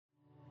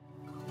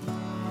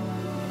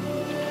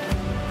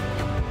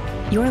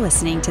You're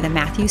listening to the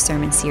Matthew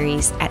Sermon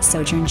Series at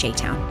Sojourn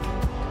J-Town.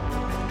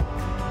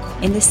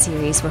 In this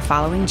series, we're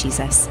following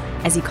Jesus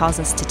as he calls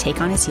us to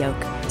take on his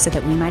yoke so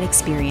that we might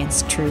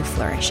experience true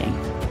flourishing.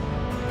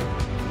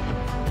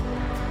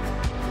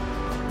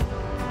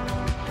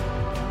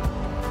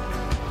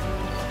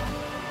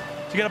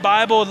 If you got a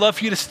Bible, I'd love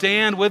for you to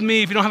stand with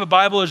me. If you don't have a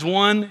Bible, there's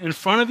one in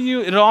front of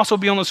you. It'll also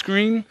be on the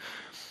screen.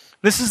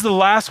 This is the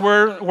last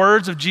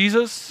words of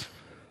Jesus.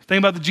 Think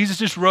about that Jesus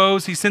just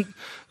rose. He sent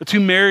the two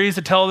Marys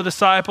to tell the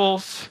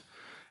disciples.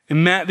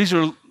 And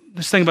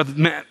just think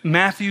about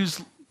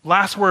Matthew's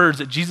last words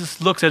that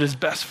Jesus looks at his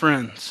best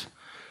friends.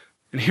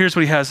 And here's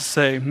what he has to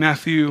say.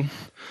 Matthew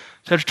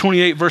chapter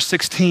 28, verse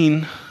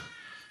 16.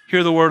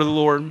 Hear the word of the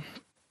Lord.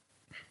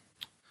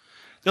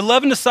 The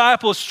 11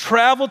 disciples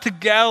traveled to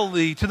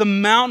Galilee, to the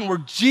mountain where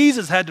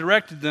Jesus had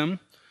directed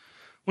them.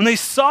 When they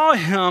saw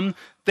him,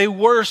 they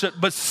worshiped,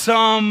 but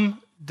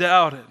some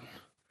doubted.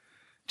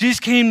 Jesus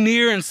came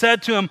near and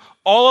said to him,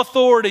 "All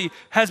authority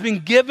has been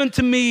given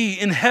to me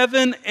in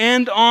heaven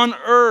and on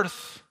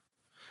earth.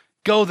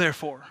 Go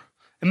therefore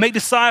and make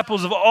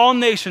disciples of all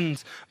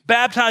nations,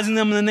 baptizing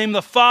them in the name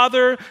of the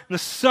Father and the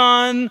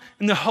Son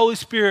and the Holy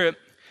Spirit,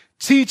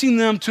 teaching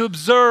them to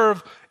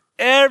observe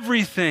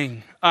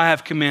everything I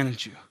have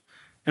commanded you.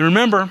 And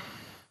remember,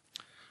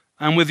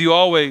 I'm with you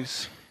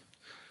always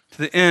to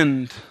the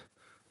end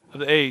of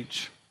the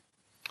age."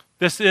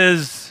 This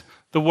is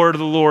the word of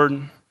the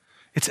Lord.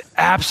 It's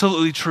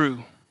absolutely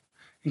true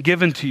and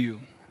given to you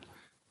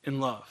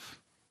in love.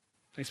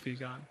 Thanks be to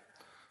God.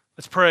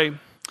 Let's pray.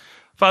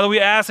 Father, we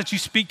ask that you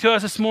speak to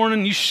us this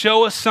morning. You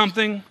show us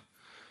something.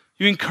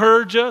 You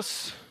encourage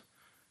us.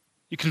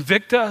 You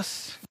convict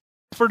us. You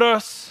comfort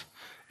us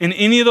in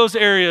any of those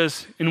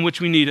areas in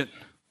which we need it.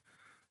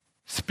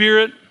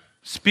 Spirit,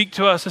 speak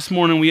to us this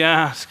morning, we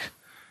ask,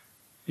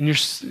 in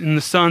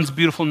the Son's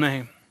beautiful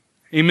name.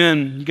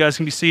 Amen. You guys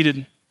can be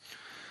seated.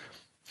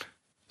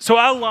 So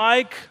I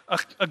like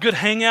a good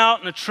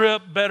hangout and a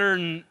trip better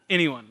than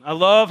anyone. I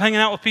love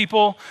hanging out with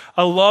people.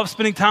 I love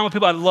spending time with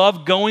people. I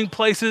love going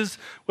places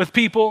with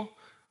people.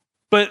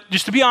 But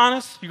just to be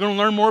honest, you're going to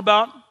learn more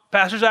about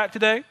Pastor Zach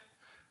today.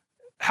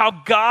 How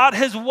God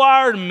has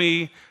wired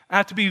me, I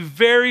have to be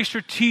very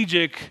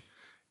strategic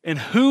in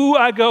who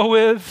I go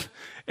with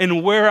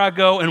and where I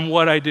go and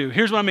what I do.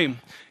 Here's what I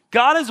mean.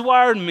 God has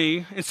wired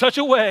me in such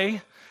a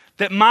way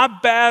that my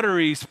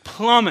batteries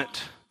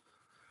plummet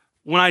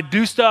when I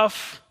do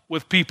stuff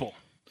with people.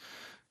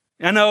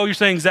 I know you're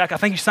saying, "Zach, I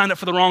think you signed up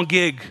for the wrong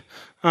gig."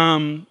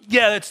 God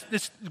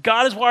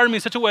has wired me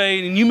in such a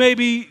way, and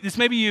this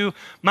may be you,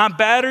 my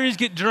batteries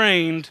get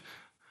drained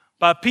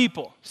by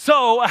people.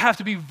 So I have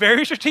to be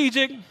very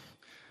strategic,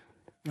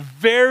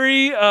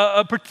 very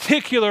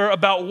particular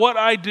about what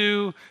I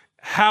do,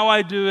 how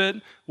I do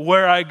it,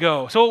 where I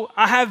go. So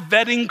I have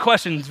vetting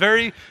questions,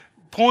 very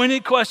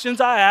pointed questions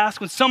I ask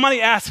when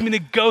somebody asks me to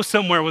go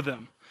somewhere with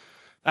them.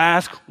 I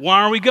ask,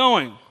 why are we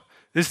going?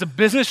 Is this a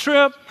business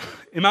trip?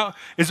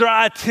 Is there an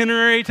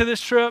itinerary to this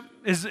trip?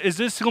 Is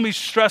this going to be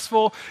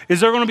stressful?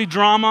 Is there going to be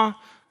drama?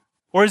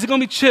 Or is it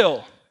going to be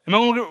chill? Am I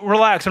going to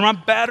relax? And my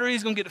battery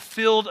is going to get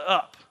filled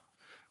up.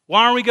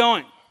 Why are we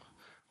going?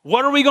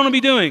 What are we going to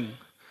be doing?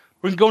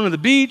 We're going to the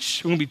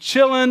beach? We're going to be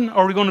chilling?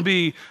 Or are we going to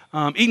be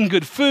eating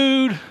good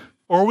food?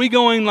 Or are we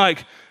going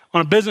like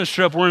on a business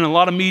trip? We're in a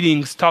lot of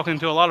meetings, talking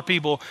to a lot of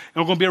people,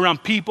 and we're going to be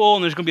around people,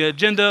 and there's going to be an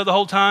agenda the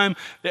whole time.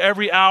 That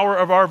every hour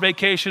of our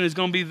vacation is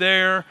going to be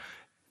there.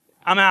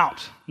 I'm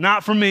out.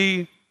 Not for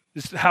me.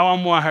 This is how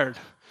I'm wired.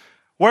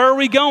 Where are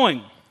we going?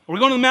 Are we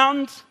going to the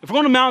mountains? If we're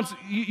going to the mountains,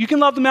 you can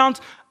love the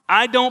mountains.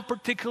 I don't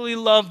particularly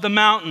love the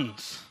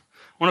mountains.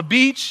 On a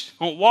beach,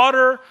 on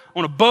water,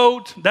 on a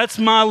boat, that's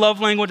my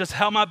love language. That's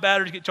how my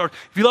batteries get charged.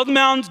 If you love the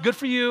mountains, good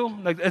for you.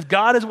 Like, as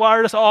God has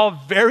wired us all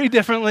very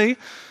differently.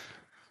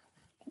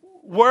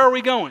 Where are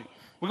we going?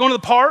 We're going to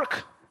the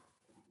park?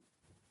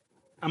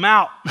 I'm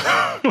out.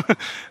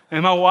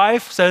 And my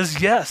wife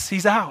says, yes,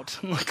 he's out.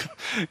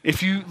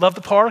 If you love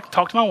the park,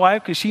 talk to my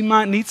wife because she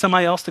might need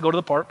somebody else to go to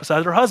the park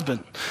besides her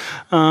husband.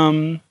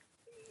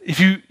 If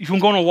you want to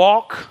go on a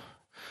walk,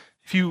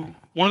 if you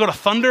want to go to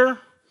Thunder,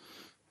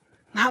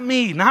 not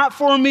me, not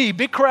for me.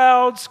 Big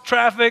crowds,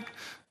 traffic,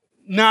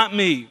 not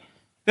me.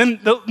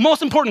 Then the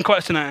most important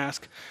question I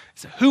ask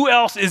is, who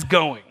else is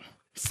going?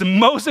 It's the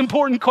most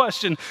important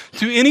question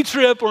to any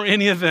trip or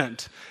any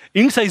event.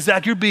 You can say,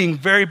 "Zach, you're being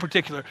very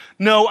particular."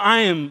 No, I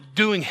am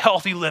doing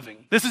healthy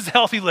living. This is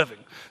healthy living.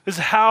 This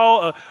is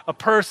how a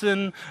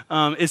person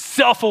is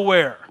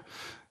self-aware.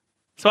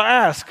 So I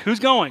ask, who's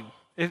going?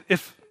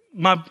 If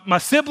my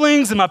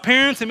siblings and my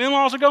parents and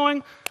in-laws are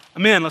going,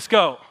 I'm in, let's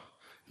go.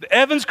 The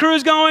Evans crew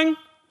is going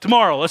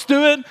tomorrow. Let's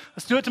do it.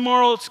 Let's do it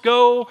tomorrow. Let's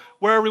go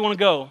wherever we want to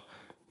go.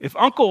 If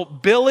Uncle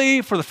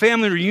Billy for the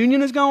family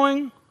reunion is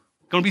going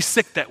to be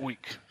sick that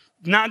week,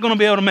 not going to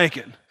be able to make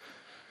it.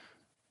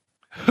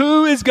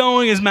 Who is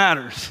going is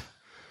matters.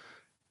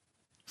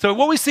 So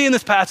what we see in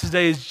this passage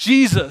today is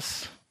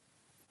Jesus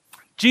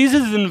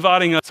is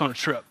inviting us on a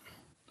trip.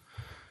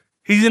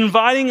 He's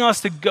inviting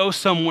us to go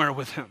somewhere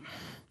with him.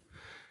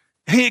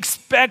 He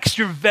expects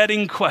your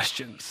vetting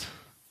questions.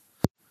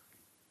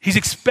 He's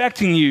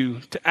expecting you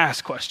to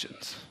ask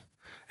questions.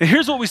 And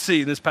here's what we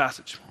see in this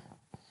passage.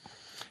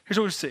 Here's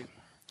what we see.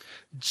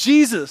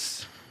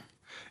 Jesus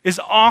is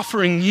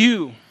offering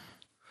you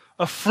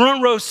a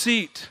front row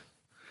seat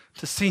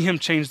to see him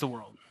change the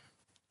world.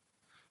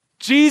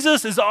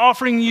 Jesus is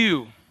offering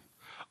you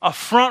a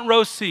front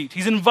row seat.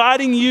 He's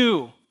inviting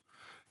you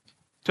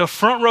to a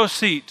front row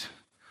seat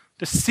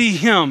to see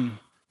him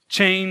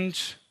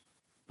change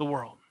the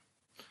world.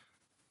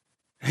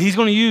 And he's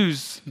going to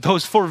use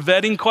those 4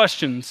 vetting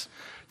questions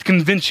to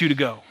convince you to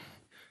go.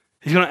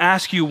 He's going to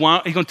ask you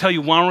why, he's going to tell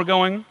you why we're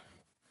going,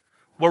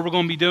 what we're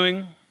going to be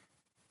doing,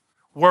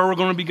 where we're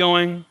going to be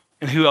going,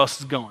 and who else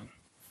is going.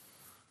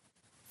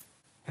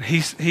 And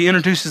he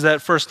introduces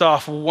that first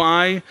off.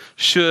 Why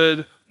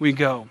should we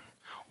go?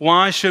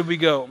 Why should we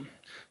go?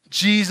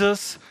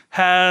 Jesus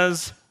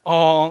has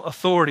all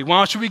authority.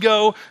 Why should we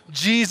go?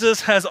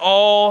 Jesus has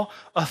all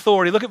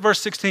authority. Look at verse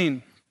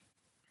 16.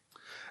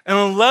 And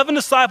 11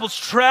 disciples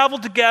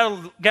traveled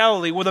to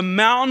Galilee, where the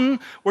mountain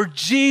where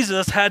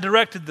Jesus had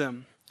directed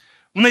them.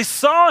 When they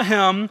saw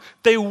him,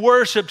 they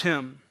worshiped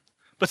him,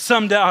 but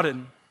some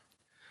doubted.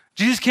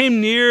 Jesus came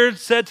near and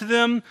said to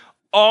them,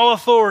 all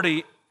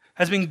authority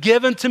has been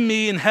given to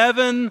me in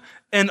heaven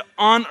and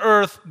on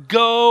earth.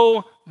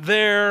 Go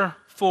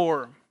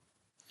therefore.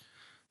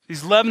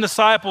 These 11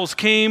 disciples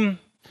came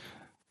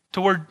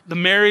to where the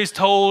Marys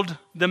told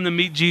them to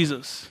meet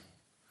Jesus.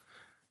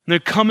 And they're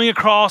coming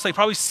across, they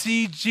probably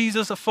see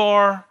Jesus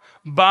afar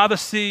by the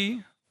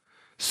sea.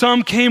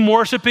 Some came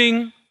worshiping,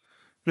 and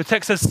the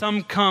text says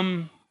some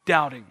come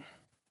doubting.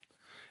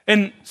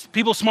 And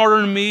people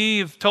smarter than me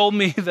have told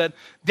me that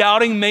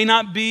doubting may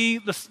not be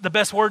the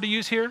best word to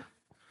use here.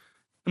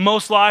 The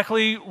most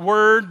likely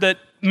word that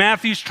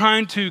Matthew's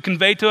trying to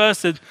convey to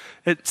us is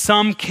that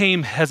some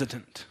came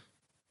hesitant.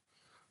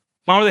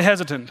 Why were they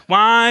hesitant?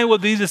 Why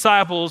would these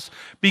disciples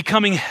be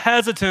coming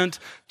hesitant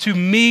to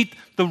meet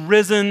the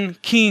risen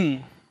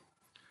King?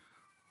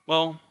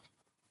 Well,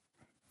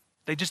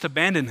 they just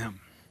abandoned him.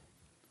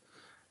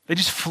 They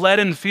just fled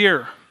in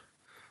fear.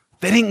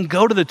 They didn't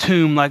go to the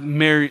tomb like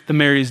the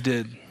Marys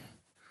did.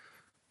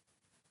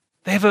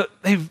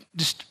 They've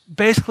just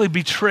basically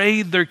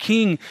betrayed their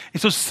king.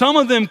 And so some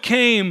of them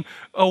came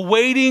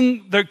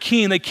awaiting their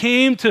king. They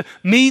came to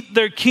meet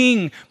their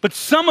king. But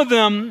some of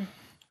them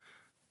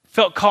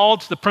felt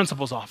called to the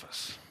principal's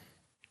office,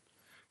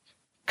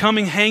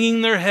 coming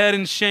hanging their head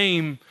in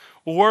shame,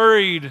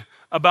 worried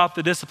about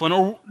the discipline,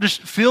 or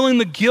just feeling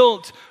the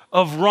guilt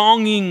of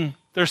wronging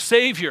their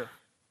Savior.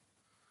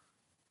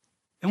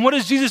 And what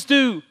does Jesus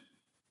do?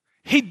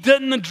 He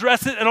didn't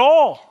address it at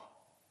all.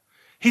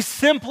 He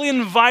simply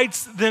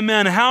invites them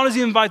in. How does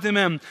he invite them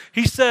in?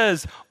 He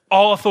says,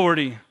 all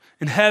authority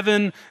in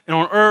heaven and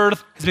on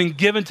earth has been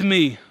given to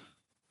me.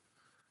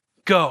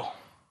 Go.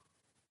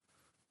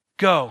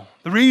 Go.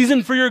 The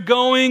reason for your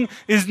going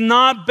is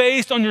not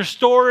based on your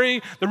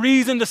story. The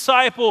reason,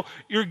 disciple,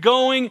 you're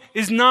going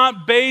is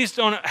not based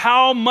on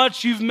how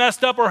much you've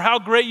messed up or how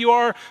great you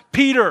are.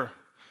 Peter,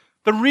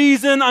 the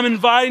reason I'm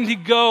inviting you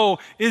to go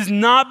is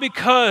not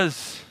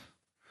because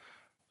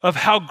of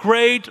how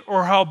great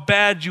or how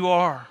bad you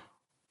are.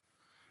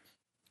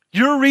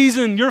 Your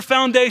reason, your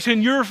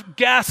foundation, your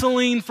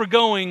gasoline for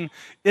going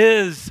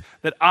is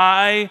that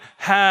I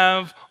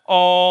have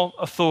all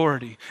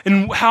authority.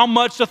 And how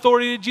much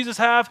authority did Jesus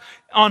have?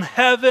 On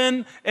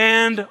heaven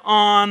and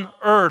on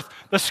earth.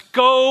 The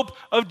scope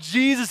of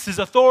Jesus'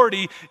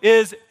 authority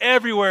is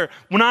everywhere.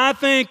 When I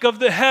think of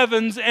the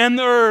heavens and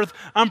the earth,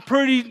 I'm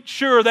pretty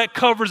sure that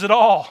covers it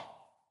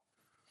all.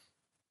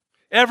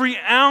 Every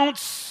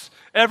ounce,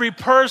 every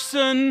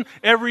person,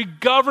 every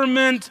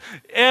government,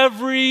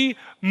 every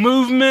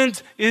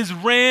movement is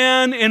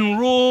ran and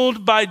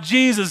ruled by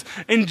Jesus.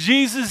 And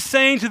Jesus is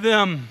saying to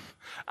them,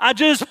 I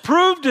just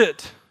proved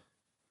it.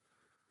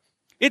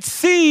 It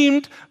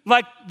seemed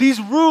like these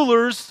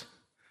rulers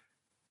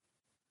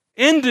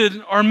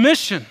ended our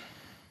mission.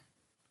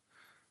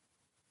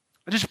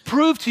 I just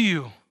proved to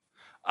you,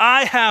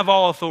 I have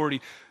all authority.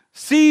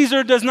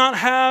 Caesar does not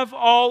have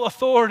all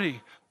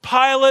authority.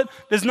 Pilate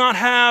does not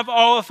have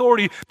all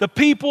authority. The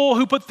people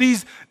who put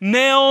these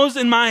nails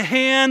in my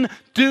hand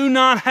do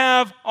not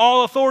have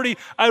all authority.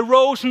 I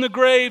rose from the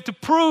grave to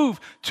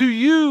prove to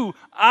you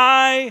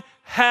I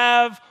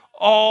have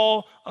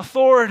all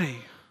authority.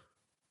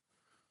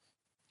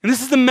 And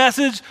this is the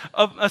message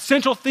of a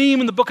central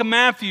theme in the book of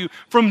Matthew,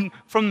 from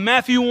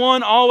Matthew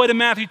 1 all the way to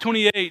Matthew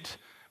 28.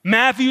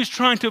 Matthew is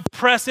trying to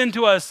press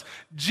into us,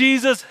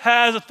 Jesus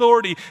has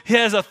authority. He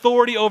has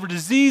authority over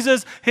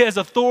diseases. He has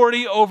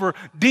authority over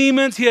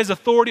demons. He has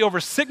authority over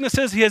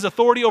sicknesses. He has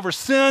authority over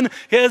sin.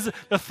 He has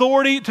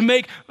authority to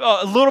make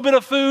a little bit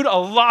of food, a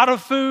lot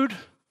of food.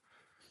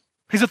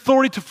 He has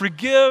authority to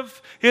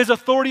forgive. He has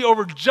authority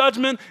over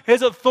judgment. He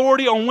has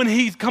authority on when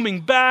he's coming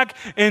back.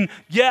 And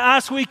yeah,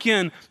 last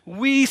weekend,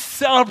 we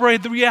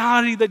celebrated the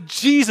reality that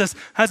Jesus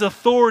has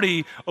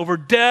authority over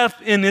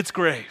death in its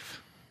grave.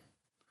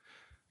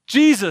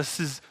 Jesus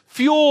is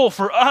fuel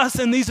for us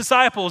and these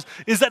disciples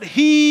is that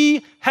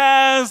he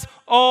has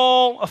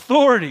all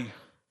authority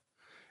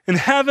in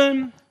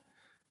heaven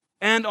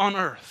and on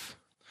earth.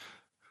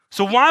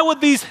 So why would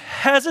these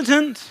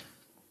hesitant,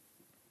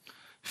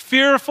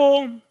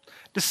 fearful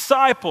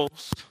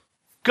disciples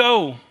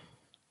go?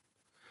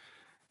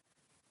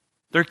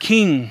 Their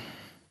king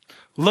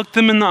looked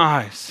them in the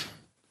eyes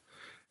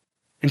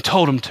and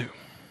told them to.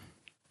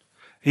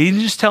 He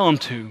didn't just tell them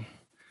to.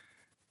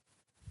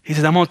 He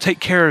said, I'm going to take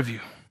care of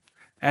you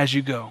as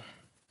you go.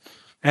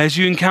 As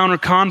you encounter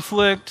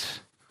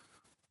conflict,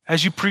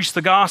 as you preach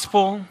the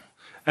gospel,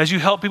 as you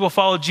help people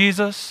follow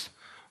Jesus,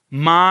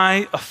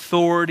 my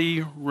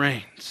authority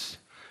reigns.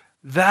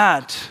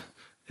 That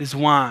is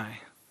why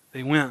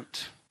they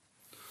went.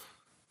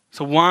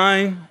 So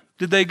why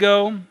did they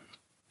go?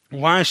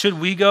 Why should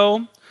we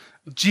go?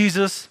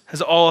 Jesus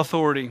has all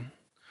authority.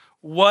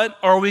 What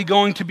are we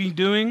going to be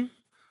doing?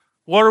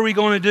 What are we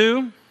going to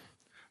do?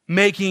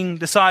 Making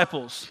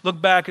disciples.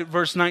 Look back at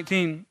verse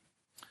 19.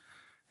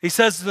 He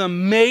says to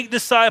them, make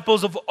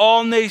disciples of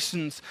all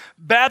nations,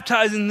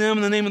 baptizing them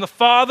in the name of the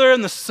Father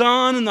and the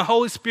Son and the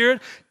Holy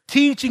Spirit,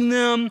 teaching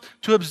them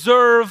to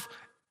observe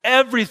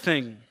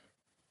everything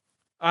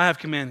I have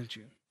commanded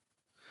you.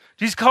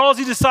 Jesus calls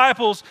these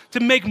disciples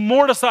to make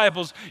more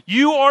disciples.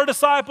 You are a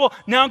disciple,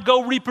 now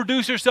go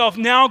reproduce yourself.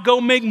 Now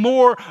go make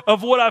more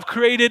of what I've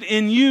created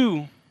in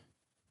you.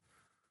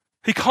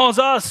 He calls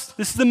us,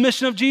 this is the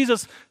mission of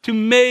Jesus, to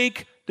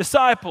make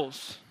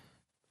disciples.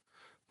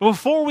 But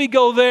before we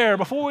go there,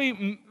 before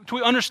we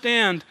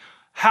understand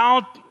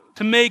how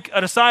to make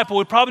a disciple,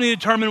 we probably need to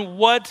determine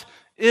what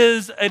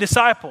is a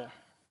disciple.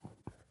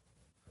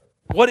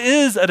 What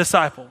is a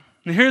disciple?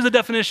 And here's the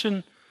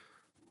definition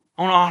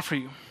I want to offer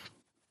you.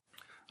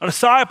 A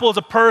disciple is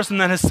a person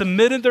that has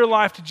submitted their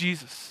life to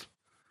Jesus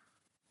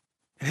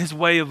and his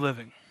way of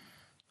living.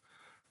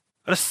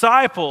 A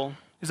disciple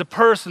is a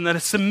person that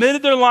has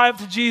submitted their life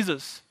to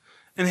Jesus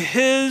and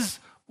his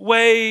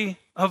way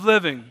of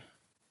living.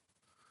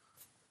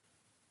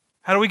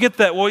 How do we get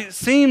that? Well, it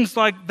seems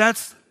like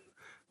that's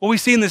what we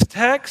see in this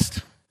text.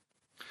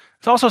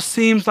 It also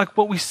seems like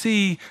what we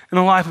see in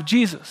the life of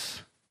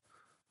Jesus.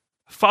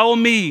 Follow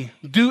me,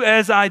 do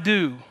as I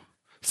do.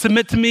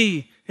 Submit to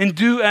me and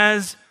do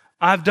as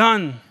I've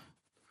done.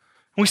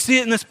 We see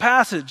it in this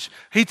passage.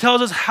 He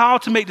tells us how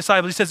to make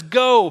disciples. He says,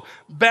 go,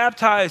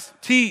 baptize,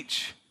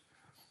 teach.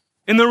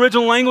 In the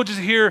original languages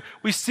here,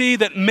 we see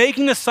that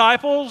making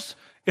disciples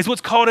is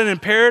what's called an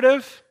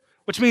imperative,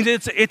 which means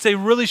it's a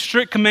really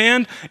strict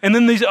command. And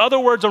then these other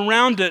words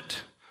around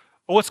it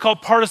are what's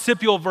called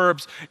participial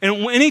verbs.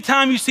 And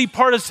anytime you see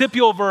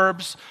participial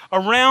verbs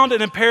around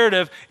an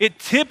imperative, it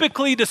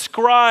typically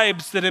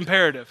describes that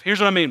imperative. Here's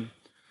what I mean.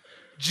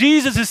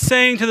 Jesus is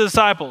saying to the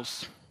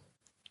disciples,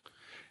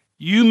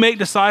 you make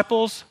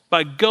disciples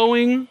by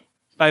going,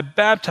 by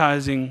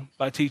baptizing,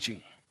 by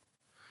teaching.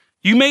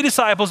 You make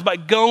disciples by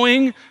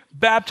going,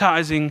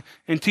 baptizing,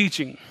 and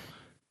teaching.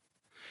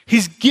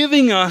 He's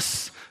giving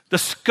us the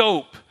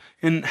scope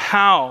and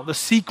how, the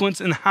sequence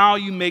and how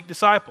you make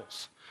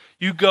disciples.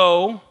 You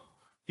go,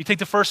 you take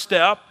the first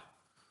step,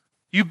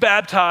 you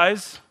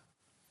baptize,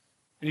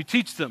 and you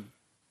teach them.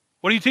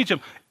 What do you teach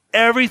them?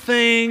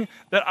 Everything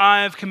that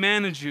I have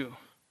commanded you.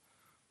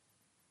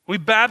 We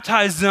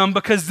baptize them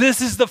because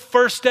this is the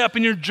first step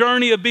in your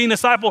journey of being a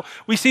disciple.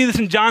 We see this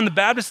in John the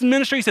Baptist's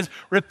ministry. He says,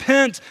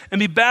 repent and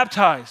be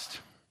baptized.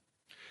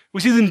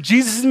 We see this in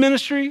Jesus'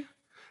 ministry,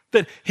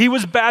 that he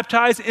was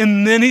baptized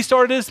and then he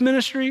started his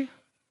ministry.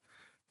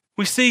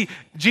 We see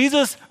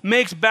Jesus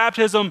makes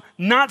baptism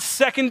not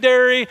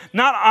secondary,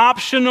 not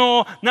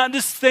optional, not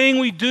this thing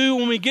we do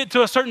when we get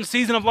to a certain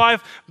season of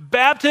life.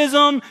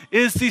 Baptism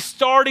is the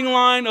starting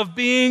line of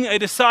being a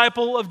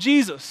disciple of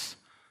Jesus.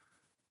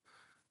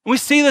 We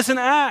see this in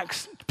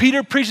Acts.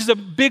 Peter preaches a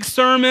big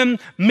sermon.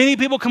 Many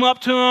people come up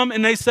to him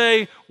and they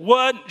say,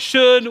 what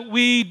should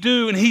we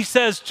do? And he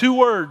says two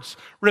words,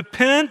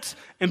 repent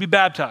and be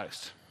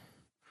baptized.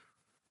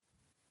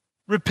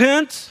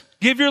 Repent,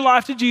 give your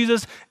life to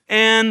Jesus,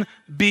 and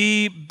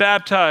be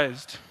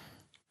baptized.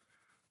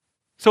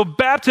 So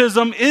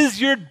baptism is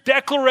your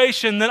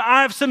declaration that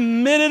I've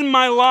submitted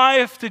my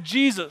life to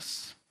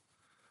Jesus.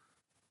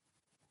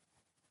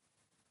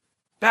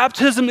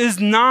 Baptism is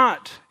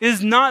not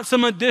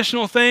some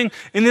additional thing,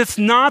 and it's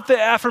not the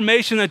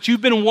affirmation that you've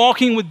been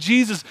walking with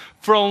Jesus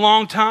for a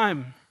long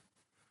time.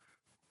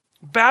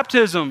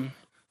 Baptism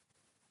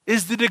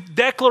is the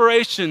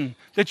declaration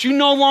that you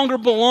no longer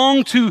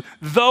belong to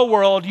the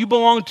world, you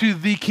belong to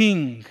the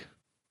King.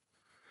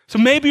 So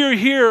maybe you're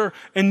here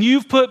and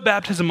you've put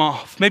baptism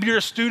off. Maybe you're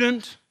a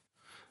student,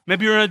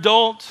 maybe you're an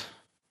adult.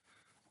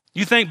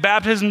 You think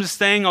baptism is this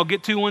thing I'll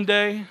get to one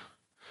day.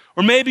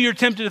 Or maybe you're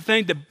tempted to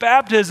think that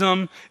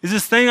baptism is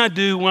this thing I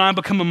do when I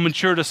become a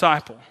mature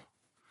disciple.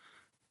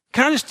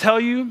 Can I just tell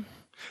you,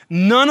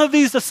 none of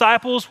these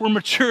disciples were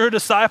mature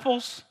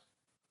disciples.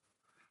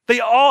 They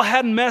all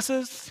had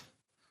messes.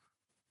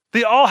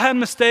 They all had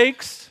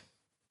mistakes.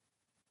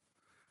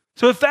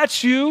 So if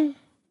that's you,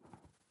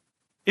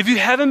 if you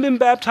haven't been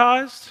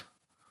baptized,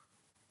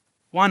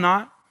 why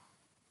not?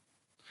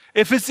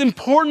 If it's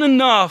important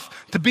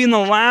enough to be in the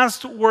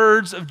last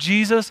words of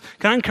Jesus,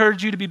 can I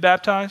encourage you to be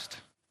baptized?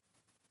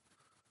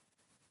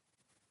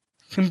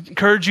 I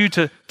encourage you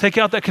to take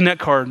out that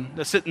Connect card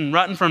that's sitting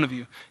right in front of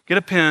you. Get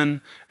a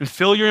pen and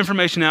fill your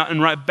information out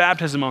and write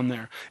baptism on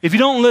there. If you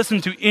don't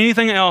listen to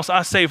anything else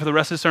I say for the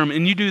rest of the sermon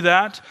and you do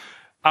that,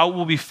 I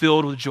will be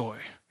filled with joy.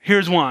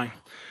 Here's why.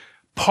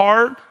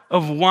 Part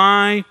of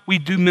why we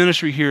do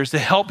ministry here is to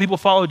help people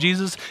follow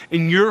Jesus,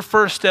 and your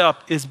first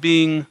step is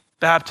being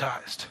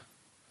baptized.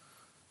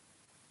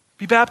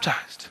 Be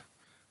baptized.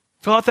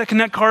 Fill out that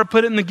Connect card,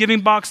 put it in the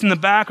giving box in the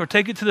back, or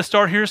take it to the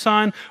Start Here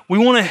sign. We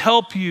want to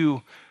help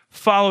you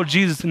follow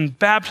Jesus, and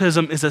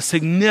baptism is a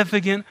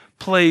significant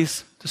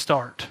place to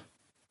start.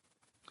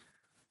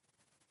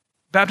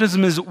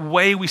 Baptism is a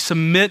way we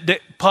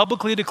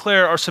publicly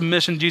declare our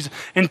submission to Jesus.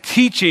 And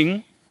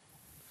teaching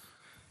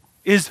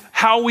is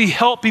how we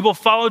help people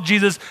follow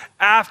Jesus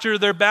after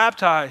they're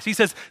baptized. He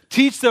says,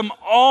 teach them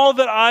all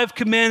that I've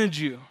commanded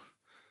you.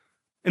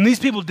 And these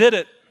people did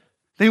it.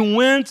 They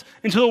went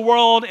into the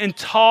world and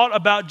taught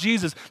about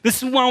Jesus.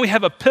 This is why we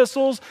have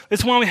epistles. This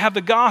is why we have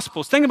the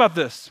Gospels. Think about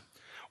this.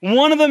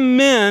 One of the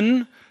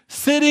men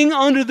sitting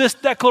under this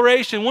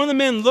declaration, one of the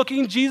men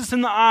looking Jesus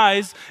in the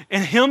eyes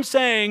and him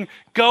saying,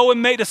 go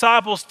and make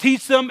disciples,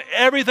 teach them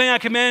everything I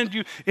commanded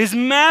you, is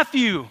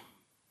Matthew.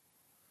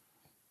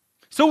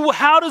 So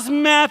how does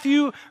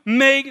Matthew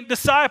make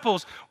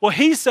disciples? Well,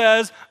 he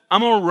says,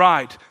 I'm going to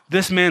write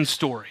this man's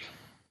story.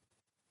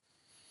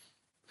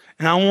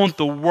 And I want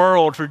the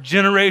world for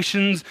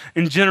generations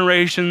and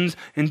generations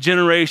and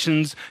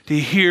generations to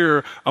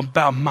hear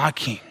about my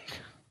King.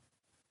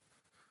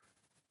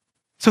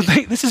 So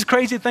this is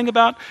crazy to think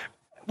about.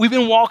 We've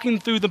been walking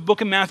through the book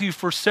of Matthew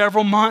for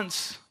several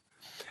months.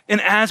 And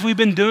as we've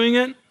been doing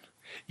it,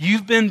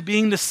 you've been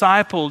being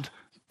discipled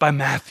by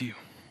Matthew.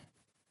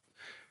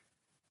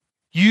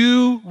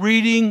 You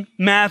reading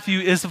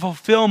Matthew is the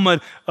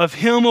fulfillment of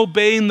him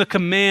obeying the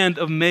command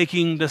of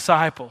making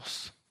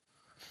disciples.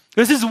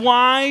 This is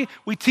why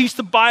we teach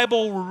the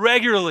Bible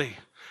regularly.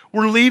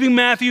 We're leaving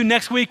Matthew.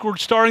 Next week, we're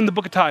starting the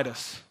book of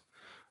Titus.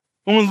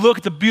 When we look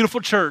at the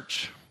beautiful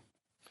church.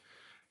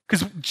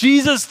 Because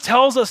Jesus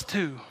tells us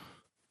to.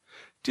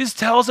 Jesus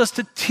tells us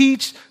to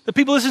teach the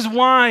people. This is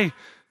why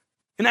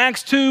in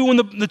Acts 2, when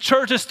the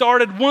church has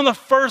started, one of the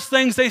first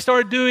things they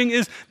started doing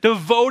is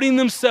devoting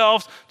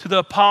themselves to the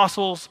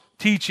apostles'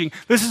 teaching.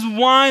 This is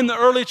why in the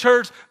early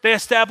church, they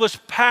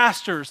established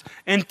pastors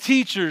and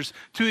teachers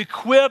to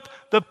equip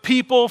the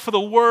people for the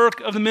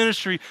work of the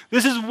ministry.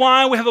 This is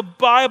why we have a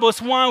Bible.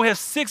 It's why we have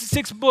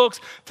 66 books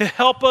to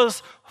help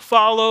us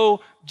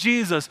follow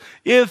Jesus.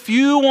 If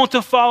you want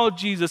to follow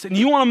Jesus and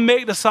you want to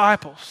make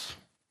disciples,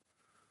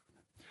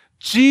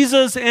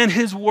 Jesus and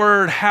his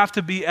word have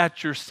to be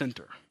at your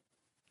center.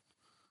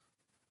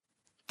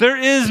 There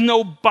is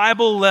no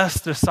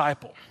Bible-less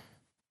disciple.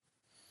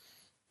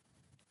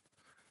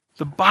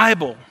 The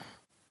Bible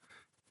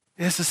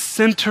is the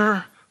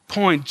center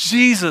point.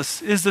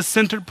 Jesus is the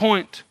center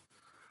point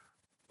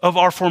of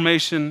our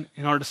formation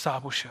and our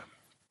discipleship.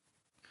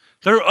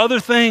 There are other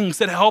things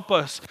that help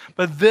us,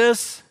 but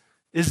this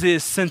is the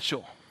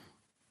essential.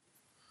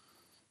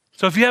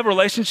 So if you have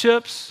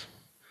relationships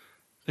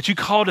that you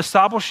call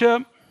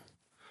discipleship,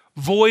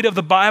 void of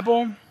the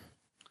Bible,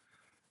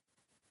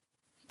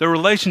 they're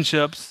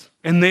relationships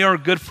and they are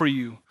good for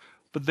you,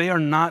 but they are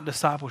not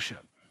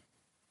discipleship.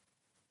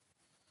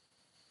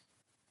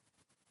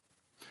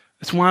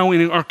 That's why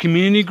we in our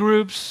community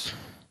groups,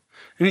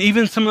 and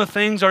even some of the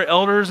things our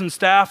elders and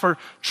staff are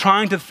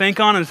trying to think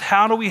on is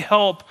how do we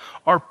help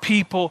our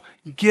people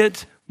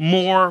get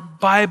more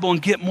Bible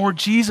and get more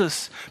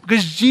Jesus?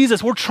 Because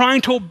Jesus, we're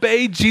trying to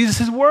obey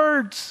Jesus'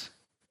 words.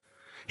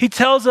 He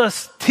tells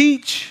us,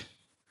 teach.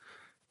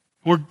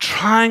 We're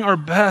trying our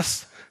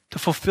best to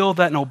fulfill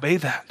that and obey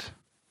that.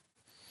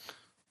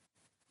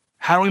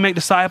 How do we make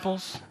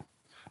disciples?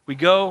 We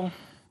go,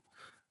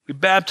 we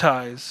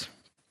baptize,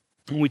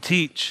 and we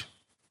teach.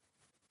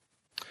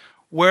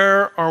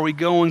 Where are we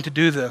going to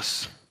do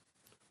this?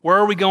 Where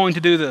are we going to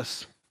do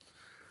this?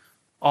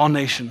 All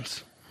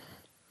nations.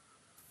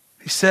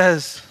 He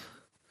says,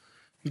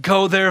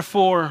 go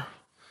therefore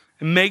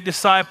and make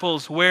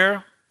disciples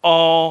where?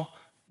 All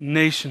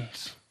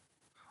nations.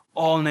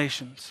 All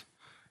nations.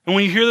 And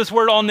when you hear this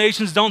word, all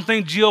nations, don't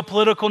think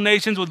geopolitical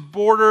nations with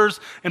borders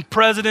and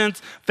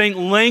presidents. Think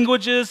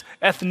languages,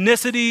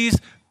 ethnicities,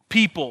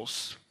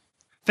 peoples.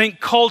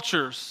 Think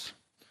cultures.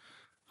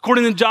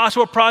 According to the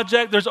Joshua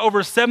Project, there's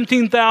over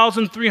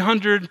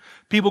 17,300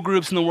 people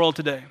groups in the world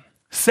today.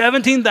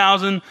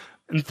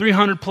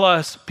 17,300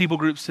 plus people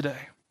groups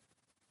today.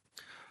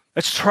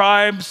 That's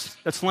tribes,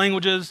 that's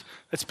languages,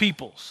 that's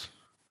peoples.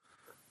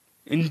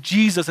 And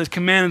Jesus has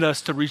commanded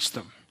us to reach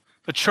them.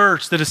 The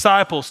church, the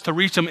disciples, to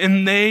reach them.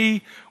 And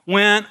they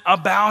went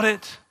about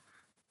it.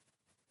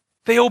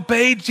 They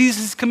obeyed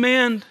Jesus'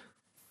 command.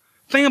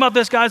 Think about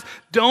this, guys.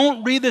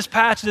 Don't read this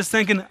passage as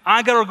thinking,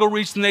 I got to go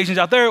reach the nations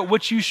out there,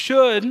 which you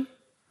should.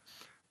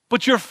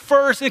 But your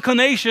first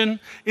inclination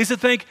is to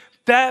think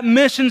that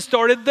mission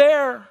started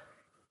there.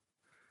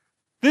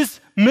 This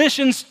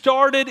mission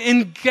started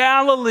in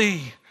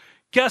Galilee.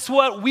 Guess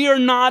what? We are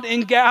not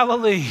in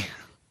Galilee.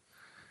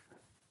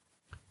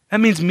 That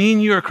means me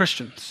and you are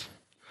Christians.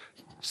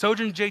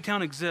 Sojourn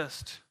J-Town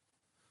exists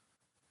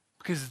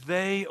because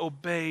they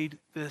obeyed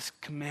this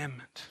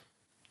commandment.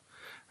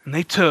 And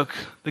they took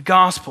the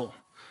gospel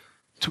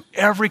to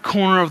every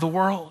corner of the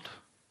world.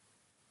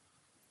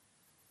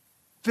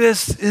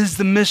 This is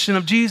the mission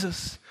of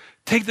Jesus.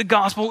 Take the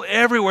gospel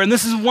everywhere. And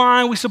this is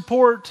why we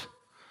support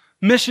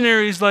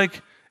missionaries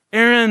like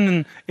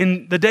Aaron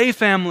and the Day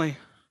family.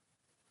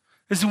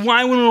 This is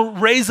why we want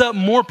to raise up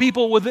more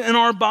people within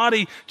our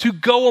body to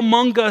go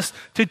among us,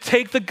 to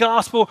take the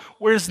gospel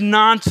where it's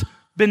not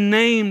been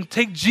named.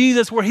 Take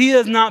Jesus where he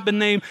has not been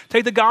named.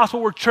 Take the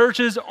gospel where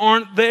churches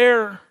aren't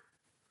there.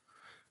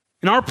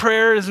 And our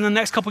prayer is in the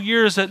next couple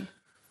years that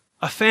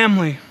a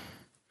family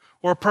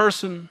or a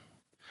person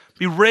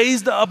be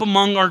raised up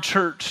among our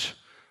church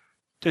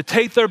to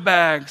take their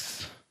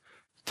bags,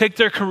 take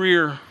their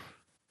career,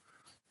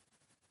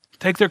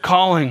 take their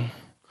calling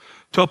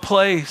to a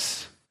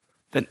place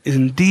that is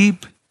in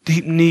deep,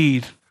 deep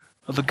need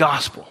of the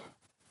gospel.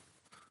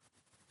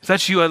 If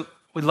that's you,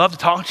 we'd love to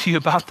talk to you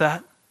about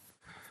that.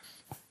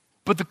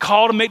 But the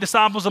call to make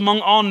disciples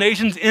among all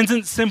nations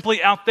isn't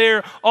simply out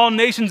there. All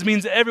nations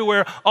means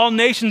everywhere. All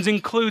nations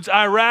includes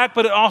Iraq,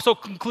 but it also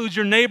includes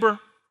your neighbor.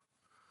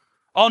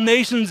 All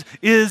nations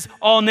is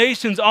all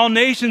nations. All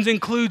nations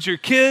includes your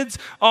kids.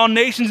 All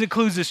nations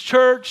includes this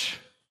church.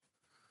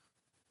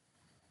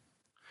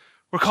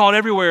 We're called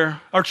everywhere.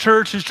 Our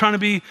church is trying to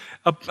be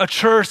a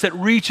church that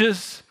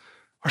reaches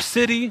our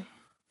city,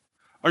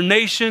 our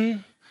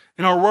nation,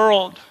 and our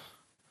world,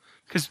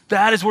 because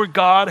that is where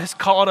God has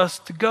called us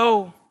to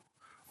go.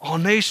 All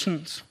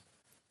nations.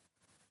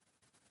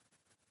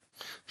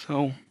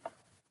 So,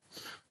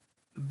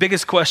 the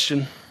biggest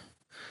question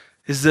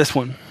is this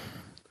one.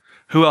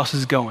 Who else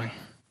is going?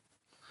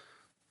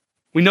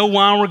 We know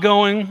why we're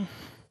going.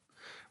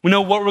 We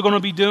know what we're going to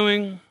be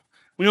doing.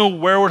 We know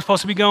where we're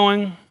supposed to be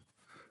going.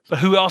 But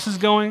who else is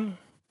going?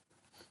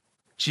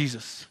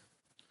 Jesus.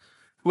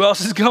 Who else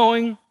is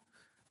going?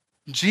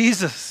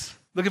 Jesus.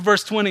 Look at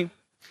verse 20.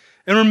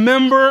 And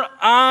remember,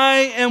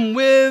 I am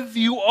with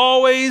you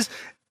always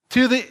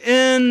to the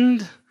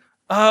end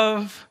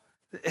of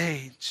the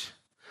age.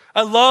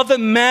 I love that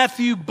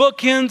Matthew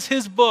bookends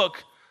his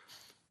book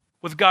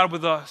with God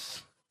with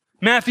us.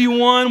 Matthew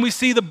 1, we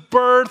see the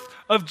birth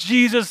of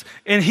Jesus,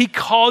 and he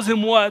calls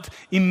him what?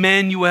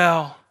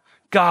 Emmanuel,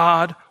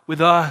 God with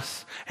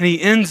us. And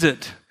he ends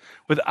it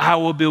with, I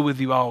will be with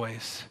you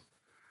always.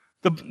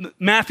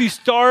 Matthew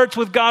starts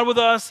with God with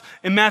us,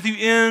 and Matthew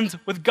ends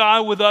with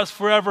God with us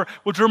forever,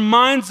 which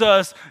reminds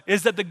us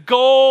is that the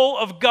goal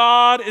of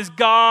God is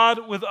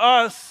God with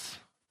us.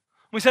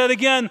 We said it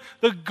again,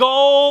 the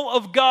goal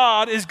of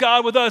God is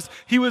God with us.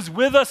 He was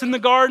with us in the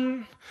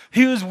garden.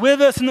 He was with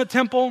us in the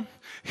temple.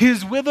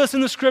 He's with us in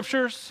the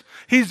scriptures.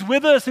 He's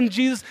with us in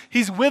Jesus.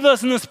 He's with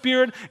us in the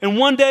Spirit. And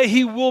one day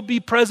he will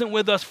be present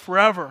with us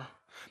forever.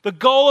 The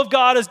goal of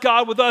God is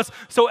God with us.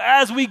 So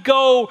as we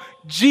go,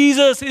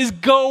 Jesus is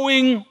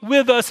going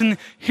with us. And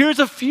here's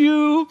a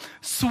few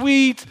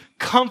sweet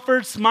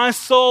comforts my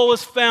soul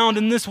has found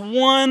in this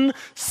one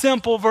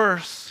simple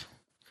verse.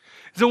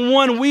 The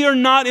one, we are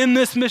not in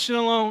this mission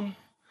alone.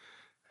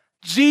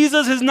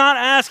 Jesus is not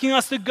asking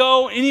us to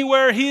go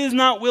anywhere he is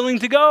not willing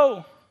to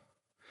go.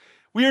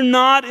 We are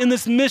not in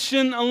this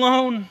mission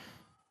alone.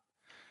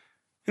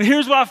 And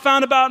here's what I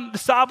found about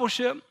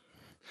discipleship.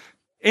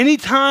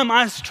 Anytime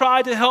I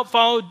try to help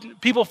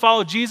people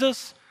follow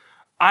Jesus,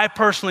 I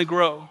personally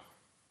grow.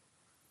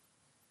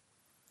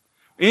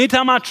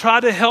 Anytime I try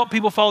to help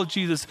people follow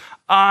Jesus,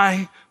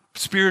 I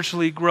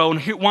spiritually grow.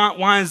 And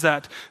why is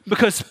that?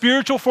 Because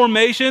spiritual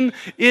formation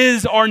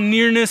is our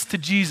nearness to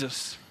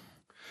Jesus.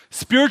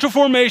 Spiritual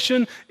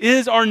formation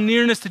is our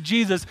nearness to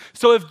Jesus.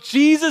 So if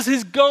Jesus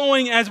is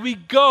going as we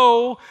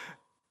go,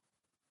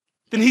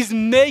 then he's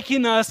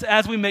making us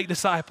as we make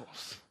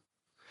disciples.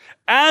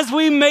 As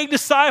we make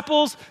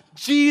disciples,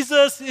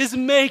 Jesus is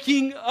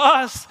making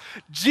us.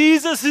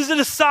 Jesus'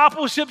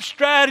 discipleship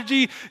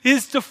strategy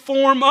is to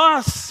form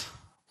us.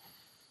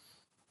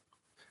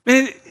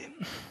 Man,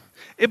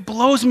 it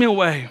blows me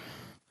away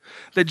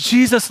that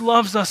Jesus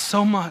loves us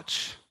so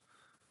much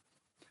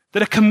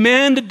that a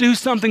command to do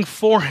something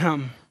for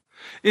him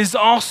is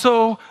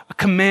also a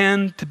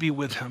command to be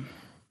with him.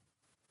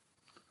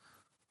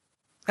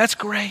 That's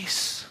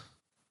grace.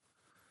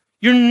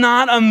 You're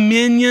not a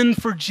minion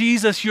for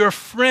Jesus, you're a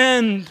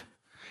friend.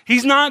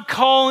 He's not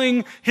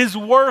calling his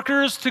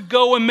workers to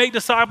go and make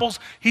disciples,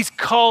 he's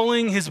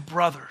calling his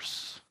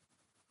brothers.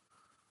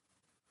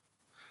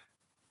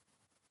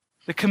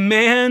 The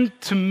command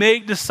to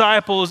make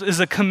disciples is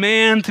a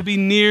command to be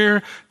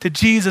near to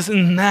Jesus,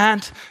 and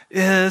that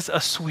is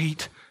a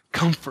sweet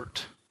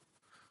comfort.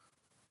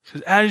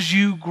 Because as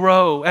you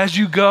grow, as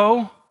you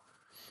go,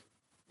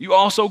 you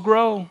also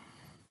grow.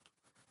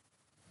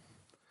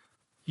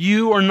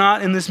 You are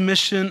not in this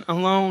mission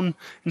alone.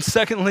 And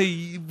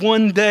secondly,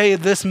 one day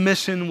this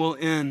mission will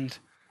end.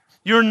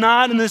 You're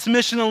not in this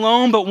mission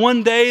alone, but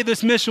one day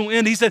this mission will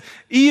end. He said,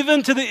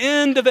 even to the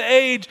end of the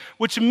age,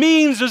 which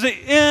means there's an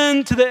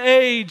end to the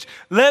age.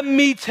 Let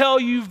me tell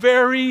you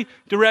very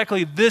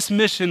directly, this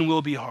mission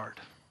will be hard.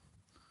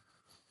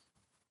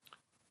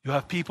 You'll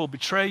have people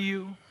betray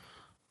you.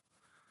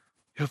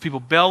 You'll have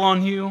people bail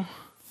on you.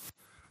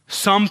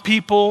 Some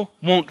people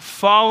won't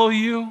follow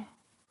you.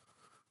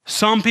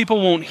 Some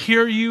people won't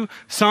hear you.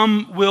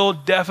 Some will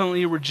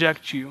definitely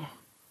reject you.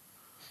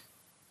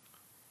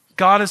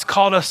 God has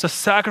called us to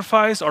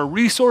sacrifice our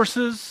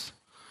resources,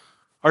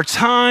 our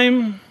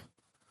time,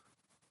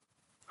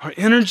 our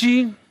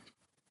energy,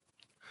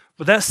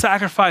 but that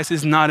sacrifice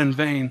is not in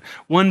vain.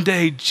 One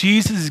day,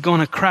 Jesus is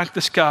going to crack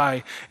the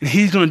sky, and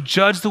he's going to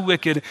judge the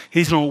wicked.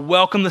 He's going to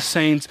welcome the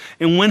saints.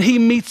 And when he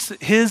meets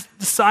his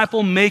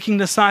disciple-making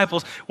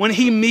disciples, when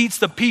he meets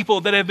the people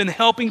that have been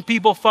helping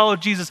people follow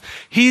Jesus,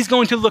 he's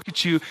going to look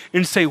at you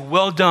and say,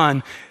 well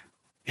done,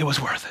 it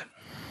was worth it.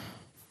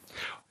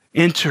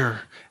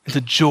 Enter into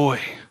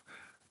joy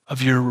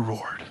of your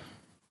reward.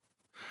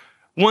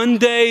 One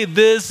day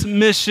this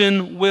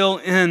mission will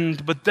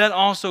end, but that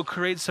also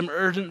creates some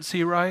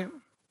urgency, right?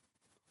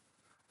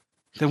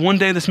 That one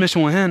day this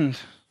mission will end.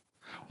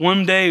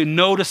 One day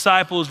no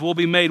disciples will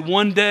be made.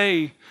 One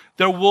day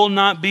there will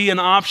not be an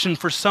option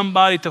for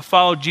somebody to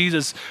follow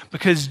Jesus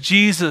because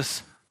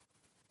Jesus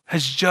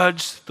has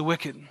judged the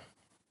wicked.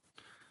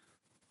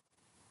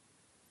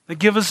 That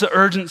give us the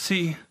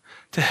urgency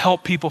to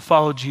help people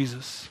follow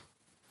Jesus.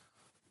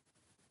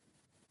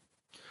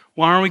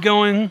 Why are we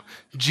going?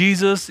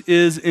 Jesus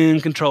is in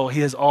control.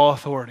 He has all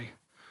authority.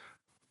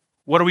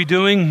 What are we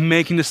doing?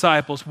 Making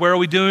disciples. Where are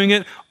we doing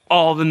it?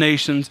 All the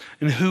nations.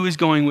 And who is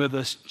going with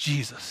us?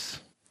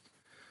 Jesus.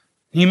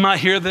 You might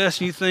hear this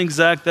and you think,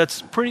 Zach,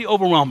 that's pretty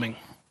overwhelming.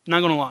 Not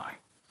going to lie.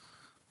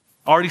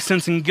 Already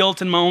sensing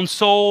guilt in my own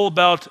soul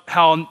about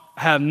how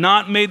I have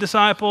not made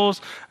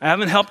disciples. I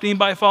haven't helped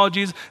anybody follow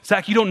Jesus.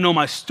 Zach, you don't know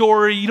my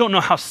story. You don't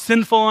know how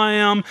sinful I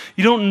am.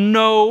 You don't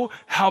know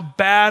how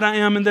bad I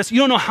am in this. You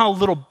don't know how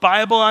little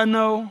Bible I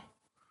know.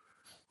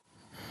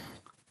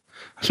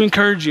 I just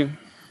encourage you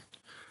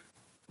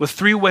with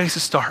 3 ways to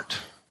start.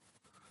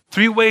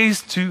 3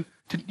 ways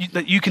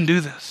that you can do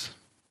this.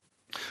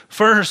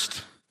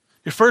 First,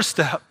 your first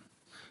step,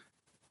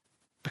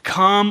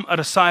 become a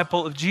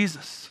disciple of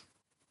Jesus.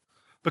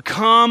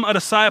 Become a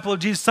disciple of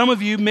Jesus. Some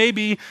of you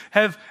maybe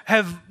have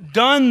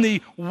done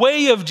the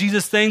way of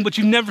Jesus thing, but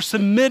you've never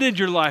submitted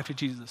your life to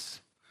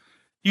Jesus.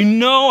 You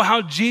know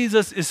how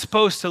Jesus is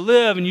supposed to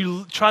live, and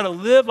you try to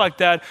live like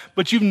that,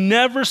 but you've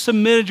never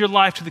submitted your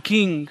life to the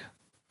King.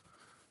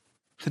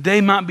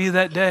 Today might be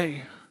that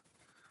day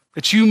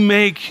that you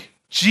make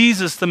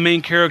Jesus the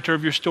main character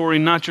of your story,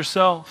 not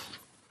yourself.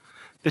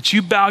 That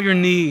you bow your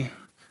knee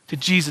to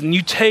Jesus and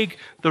you take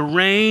the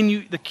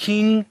reign, the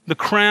king, the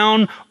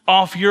crown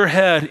off your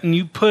head and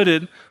you put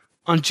it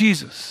on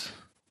Jesus.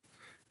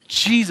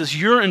 Jesus,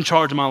 you're in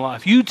charge of my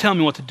life. You tell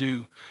me what to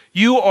do.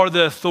 You are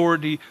the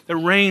authority that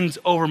reigns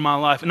over my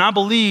life. And I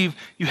believe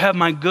you have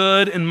my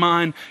good in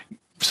mind.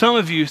 Some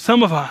of you,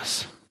 some of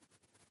us,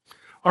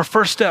 our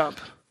first step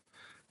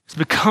is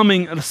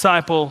becoming a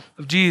disciple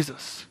of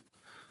Jesus.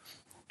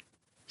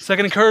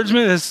 Second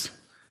encouragement is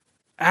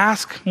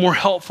ask more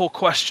helpful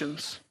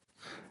questions.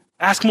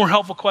 Ask more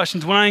helpful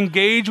questions. When I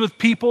engage with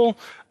people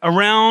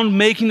around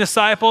making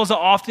disciples, I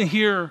often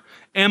hear,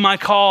 am I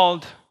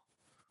called?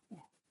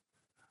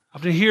 I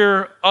often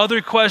hear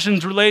other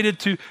questions related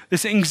to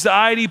this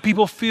anxiety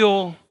people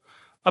feel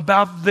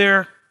about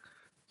their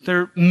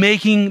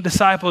making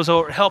disciples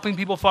or helping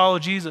people follow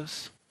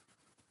Jesus.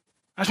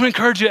 I just want to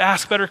encourage you to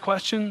ask better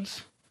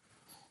questions.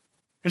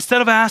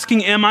 Instead of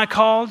asking, am I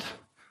called?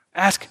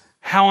 Ask,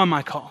 how am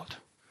I called?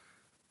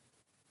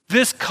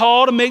 This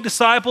call to make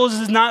disciples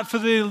is not for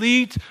the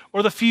elite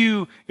or the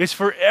few. It's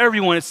for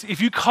everyone.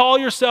 If you call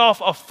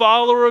yourself a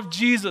follower of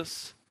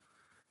Jesus,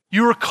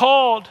 you are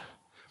called.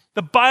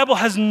 The Bible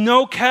has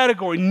no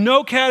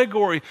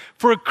category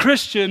for a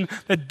Christian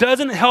that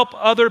doesn't help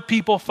other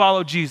people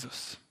follow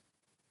Jesus.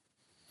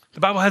 The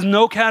Bible has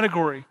no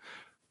category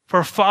for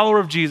a follower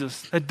of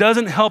Jesus that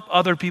doesn't help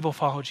other people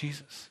follow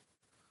Jesus.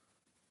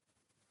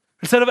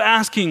 Instead of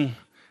asking,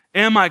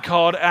 am I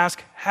called?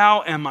 Ask,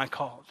 how am I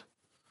called?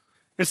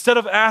 Instead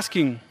of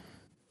asking,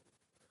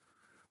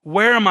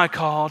 where am I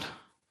called?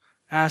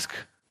 Ask,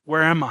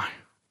 where am I?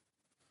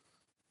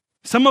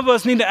 Some of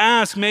us need to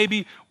ask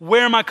maybe,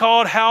 where am I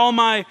called? How am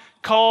I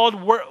called?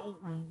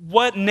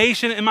 What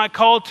nation am I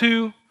called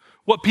to?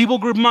 What people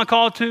group am I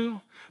called to?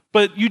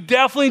 But you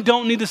definitely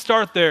don't need to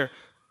start there.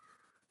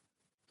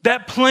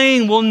 That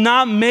plane will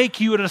not make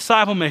you a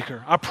disciple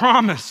maker. I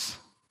promise.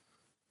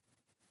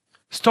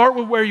 Start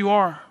with where you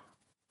are.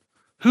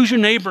 Who's your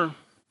neighbor?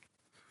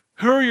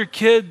 Who are your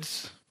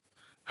kids?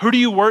 Who do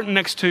you work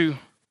next to?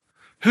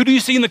 Who do you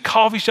see in the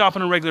coffee shop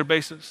on a regular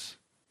basis?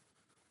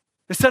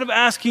 Instead of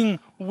asking,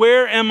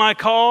 where am I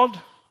called?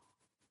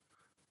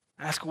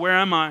 Ask, where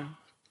am I?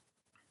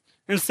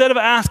 Instead of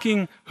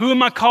asking, who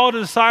am I called to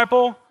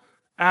disciple?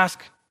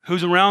 Ask,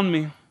 who's around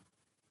me?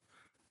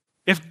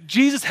 If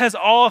Jesus has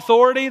all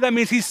authority, that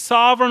means he's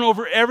sovereign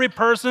over every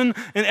person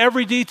and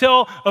every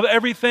detail of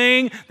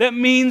everything. That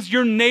means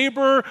your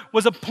neighbor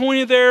was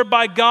appointed there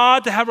by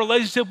God to have a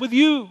relationship with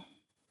you.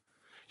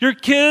 Your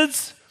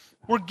kids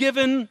were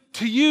given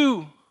to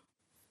you.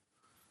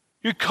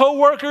 Your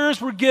coworkers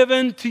were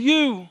given to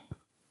you.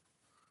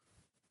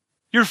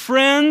 Your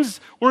friends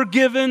were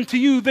given to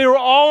you. They were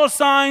all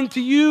assigned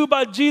to you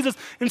by Jesus.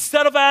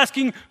 Instead of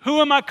asking,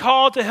 who am I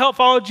called to help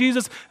follow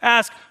Jesus?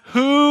 Ask,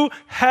 who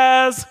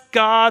has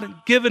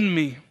God given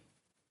me?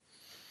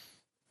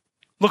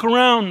 Look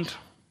around.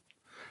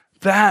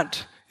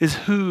 That is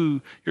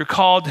who you're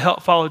called to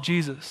help follow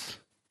Jesus.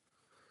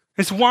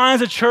 It's why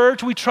as a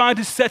church we try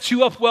to set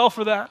you up well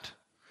for that.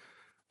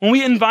 When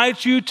we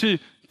invite you to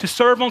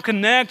serve on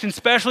Connect and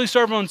especially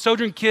serve on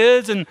Sojourn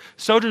kids and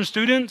Sojourn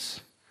students,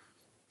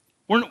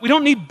 we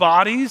don't need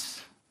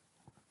bodies.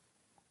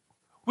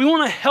 We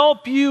want to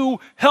help you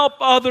help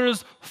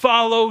others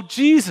follow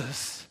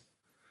Jesus.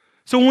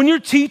 So when you're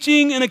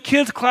teaching in a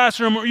kid's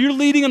classroom or you're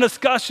leading a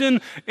discussion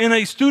in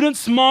a student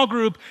small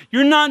group,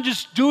 you're not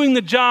just doing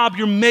the job,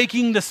 you're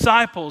making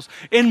disciples.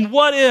 And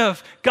what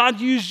if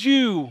God used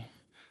you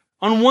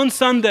on one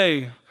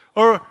Sunday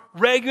or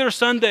regular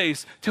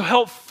Sundays to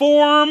help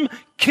form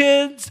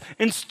kids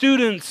and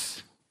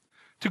students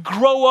to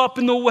grow up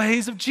in the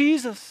ways of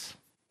Jesus?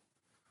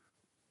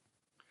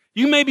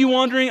 You may be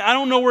wondering, I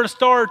don't know where to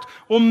start.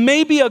 Well,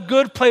 maybe a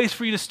good place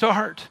for you to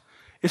start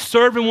is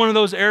serve in one of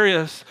those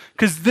areas,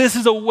 because this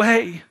is a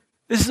way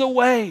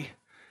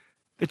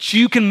that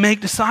you can make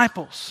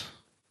disciples.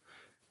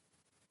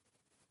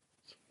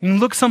 You can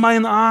look somebody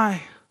in the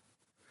eye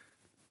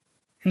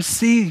and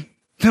see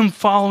them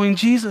following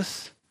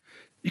Jesus.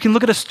 You can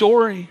look at a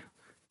story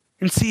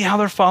and see how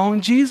they're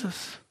following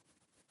Jesus.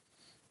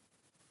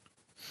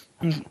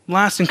 And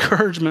last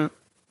encouragement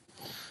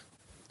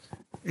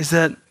is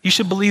that you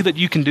should believe that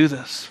you can do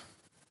this.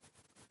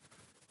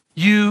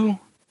 You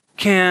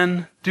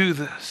can do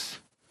this.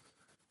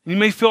 You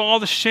may feel all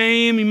the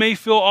shame. You may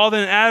feel all the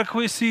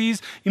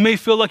inadequacies. You may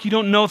feel like you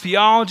don't know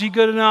theology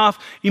good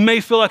enough. You may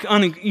feel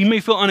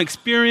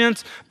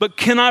unexperienced. But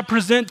can I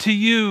present to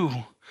you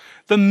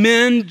the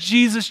men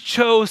Jesus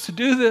chose to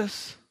do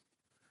this?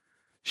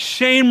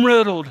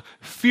 Shame-riddled,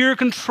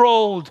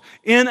 fear-controlled,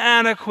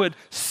 inadequate,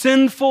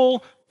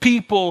 sinful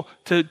people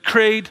to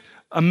create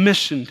a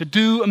mission, to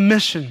do a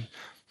mission.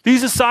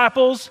 These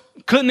disciples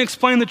couldn't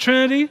explain the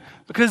Trinity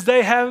because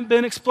it hasn't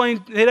been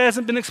explained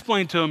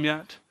to them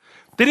yet.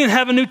 They didn't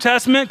have a New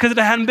Testament because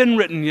it hadn't been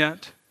written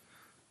yet.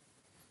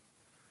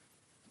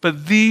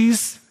 But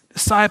these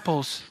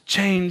disciples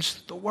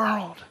changed the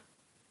world.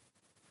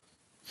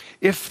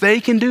 If they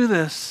can do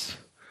this,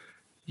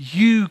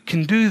 you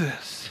can do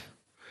this.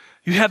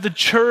 You have the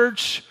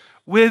church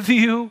with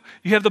you.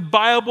 You have the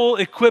Bible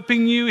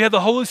equipping you. You have the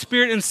Holy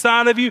Spirit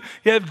inside of you.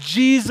 You have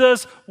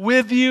Jesus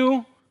with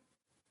you.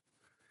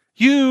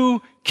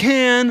 You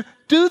can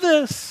do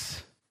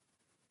this.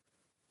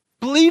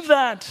 Believe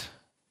that.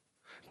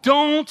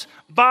 Don't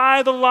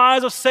buy the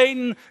lies of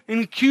Satan in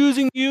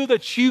accusing you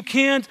that you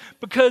can't,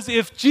 because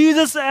if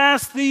Jesus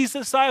asked these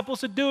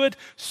disciples to do it,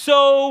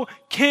 so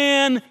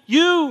can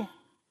you.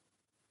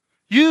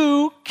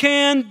 You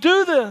can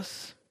do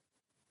this.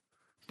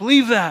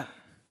 Believe that.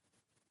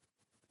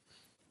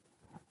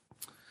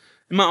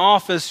 In my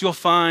office, you'll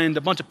find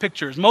a bunch of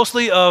pictures,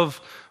 mostly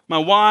of my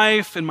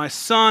wife and my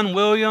son,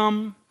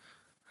 William.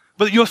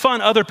 But you'll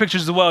find other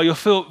pictures as well. You'll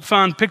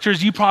find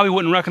pictures you probably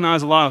wouldn't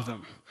recognize a lot of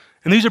them.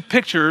 And these are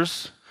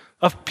pictures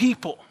of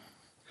people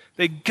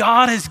that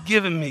God has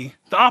given me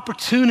the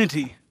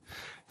opportunity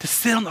to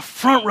sit on the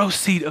front row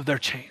seat of their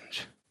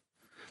change.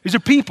 These are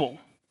people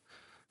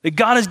that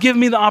God has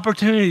given me the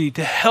opportunity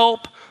to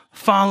help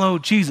follow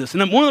Jesus.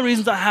 And one of the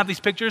reasons I have these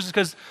pictures is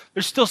because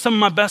they're still some of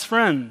my best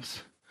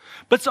friends.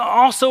 But it's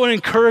also an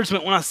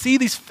encouragement when I see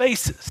these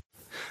faces.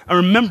 I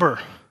remember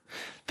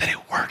that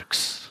it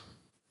works.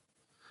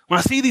 When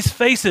I see these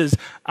faces,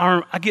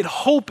 I get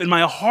hope in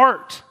my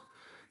heart.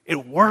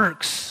 It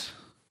works.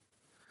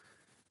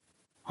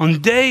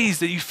 On days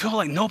that you feel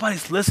like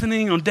nobody's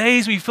listening, on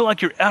days where you feel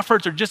like your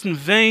efforts are just in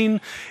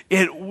vain,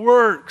 it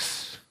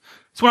works.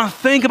 So when I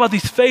think about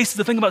these faces,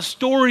 I think about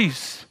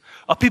stories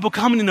of people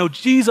coming to know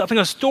Jesus. I think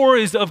of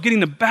stories of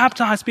getting to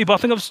baptize people. I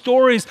think of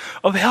stories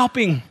of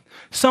helping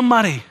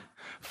somebody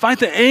fight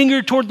the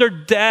anger toward their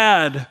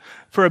dad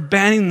for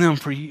abandoning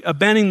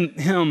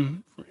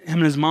him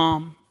and his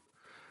mom.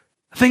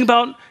 I think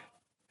about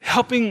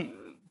helping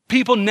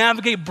people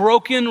navigate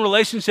broken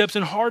relationships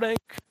and heartache.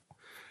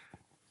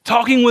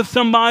 Talking with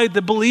somebody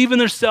that believe in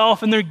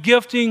themselves and their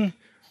gifting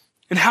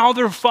and how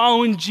they're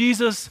following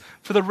Jesus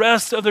for the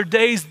rest of their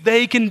days.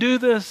 They can do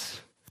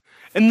this.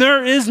 And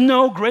there is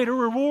no greater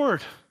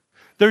reward.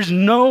 There's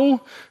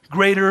no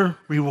greater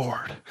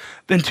reward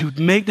than to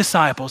make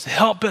disciples,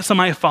 help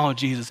somebody follow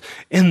Jesus,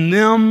 and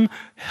them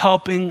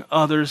helping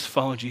others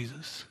follow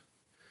Jesus.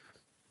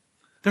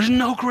 There's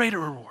no greater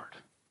reward.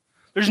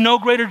 There's no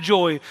greater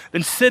joy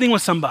than sitting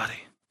with somebody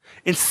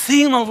and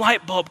seeing the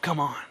light bulb come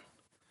on,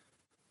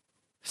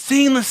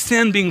 seeing the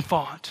sin being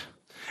fought,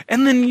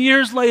 And then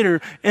years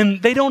later,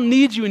 and they don't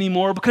need you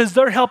anymore because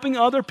they're helping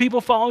other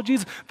people follow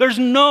Jesus. There's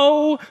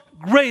no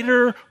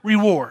greater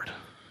reward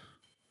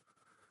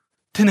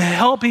than to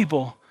help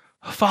people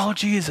follow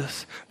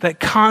Jesus, that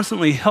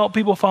constantly help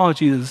people follow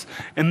Jesus,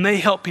 and they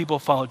help people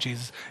follow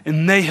Jesus,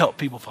 and they help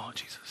people follow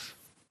Jesus.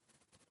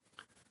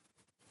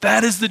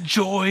 That is the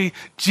joy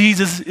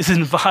Jesus is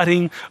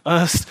inviting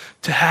us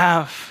to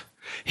have.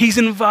 He's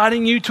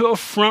inviting you to a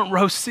front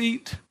row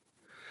seat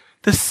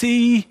to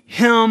see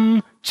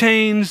him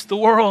change the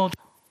world.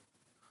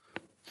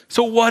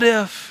 So what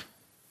if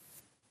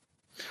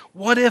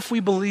we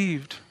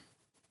believed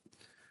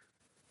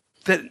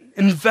that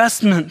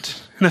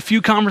investment in a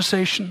few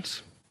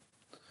conversations,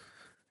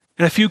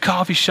 in a few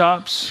coffee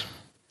shops,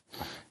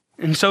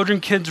 in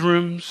Sojourn kids'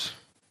 rooms,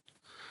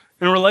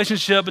 in a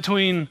relationship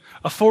between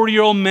a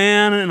 40-year-old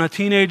man and a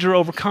teenager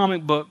over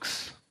comic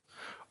books,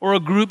 or a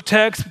group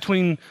text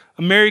between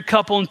a married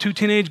couple and two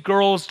teenage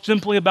girls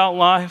simply about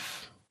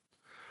life,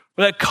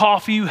 or that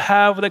coffee you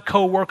have with a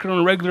coworker on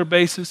a regular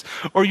basis,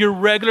 or your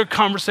regular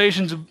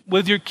conversations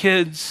with your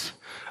kids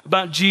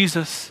about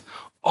Jesus,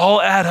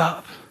 all add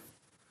up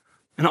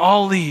and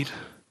all lead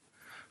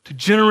to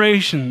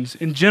generations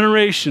and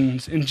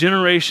generations and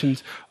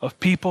generations of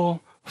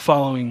people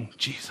following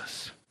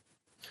Jesus.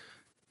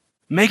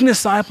 Making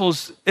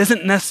disciples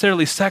isn't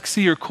necessarily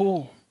sexy or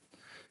cool.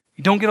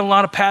 You don't get a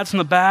lot of pats on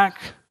the back.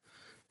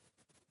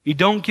 You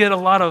don't get a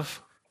lot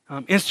of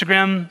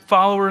Instagram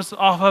followers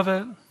off of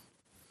it.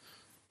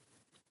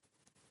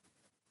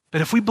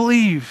 But if we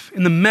believe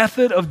in the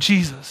method of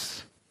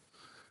Jesus,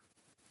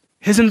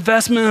 his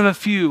investment in a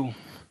few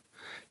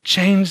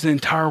changed the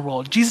entire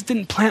world. Jesus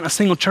didn't plant a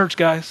single church,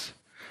 guys.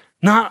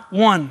 Not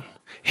one.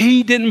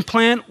 He didn't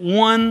plant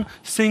one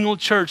single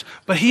church,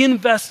 but he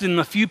invested in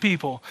a few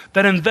people,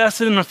 that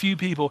invested in a few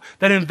people,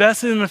 that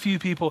invested in a few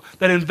people,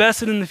 that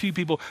invested in a few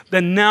people,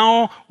 that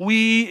now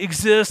we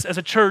exist as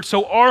a church.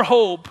 So our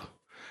hope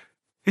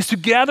is to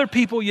gather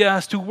people,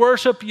 yes, to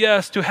worship,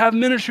 yes, to have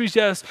ministries,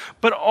 yes,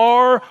 but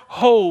our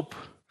hope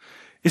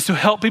is to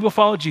help people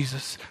follow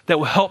Jesus, that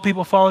will help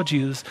people follow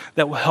Jesus,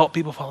 that will help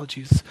people follow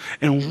Jesus.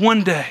 And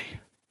one day,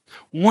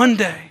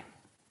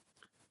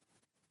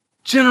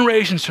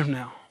 generations from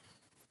now,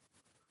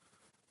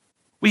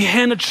 we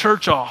hand a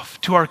church off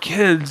to our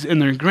kids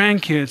and their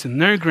grandkids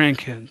and their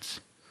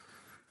grandkids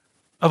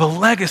of a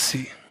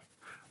legacy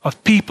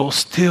of people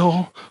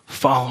still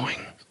following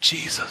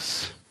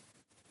Jesus.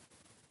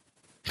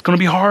 It's going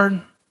to be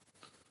hard.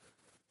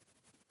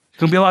 It's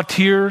going to be a lot of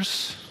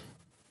tears.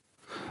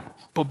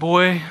 But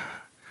boy,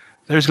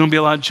 there's going to be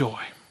a lot of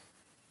joy.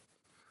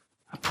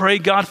 I pray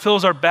God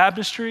fills our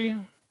baptistry,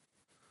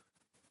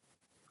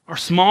 our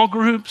small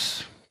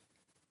groups,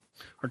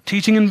 our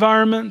teaching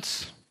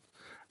environments,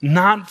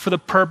 not for the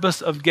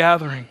purpose of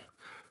gathering,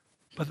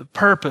 but the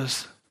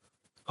purpose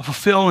of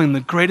fulfilling the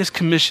greatest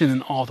commission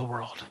in all the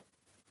world.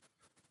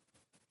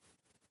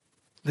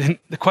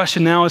 The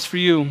question now is for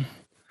you.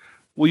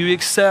 Will you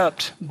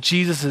accept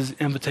Jesus'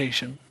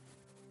 invitation?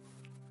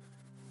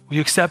 Will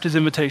you accept his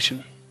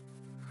invitation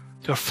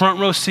to a front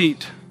row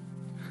seat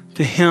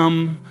to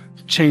him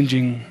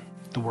changing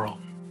the world?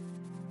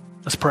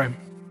 Let's pray.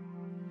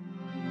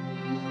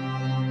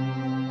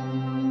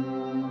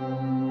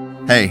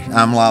 Hey,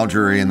 I'm Lyle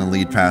Drury and the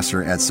lead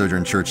pastor at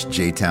Sojourn Church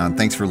J-Town.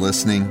 Thanks for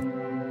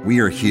listening. We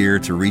are here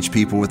to reach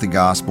people with the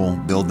gospel,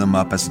 build them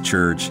up as a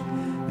church,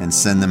 and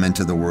send them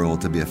into the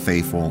world to be a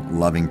faithful,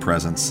 loving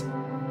presence.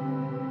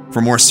 For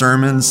more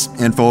sermons,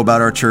 info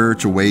about our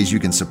church, or ways you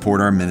can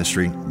support our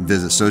ministry,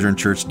 visit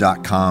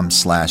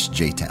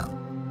sojournchurch.com/jtown.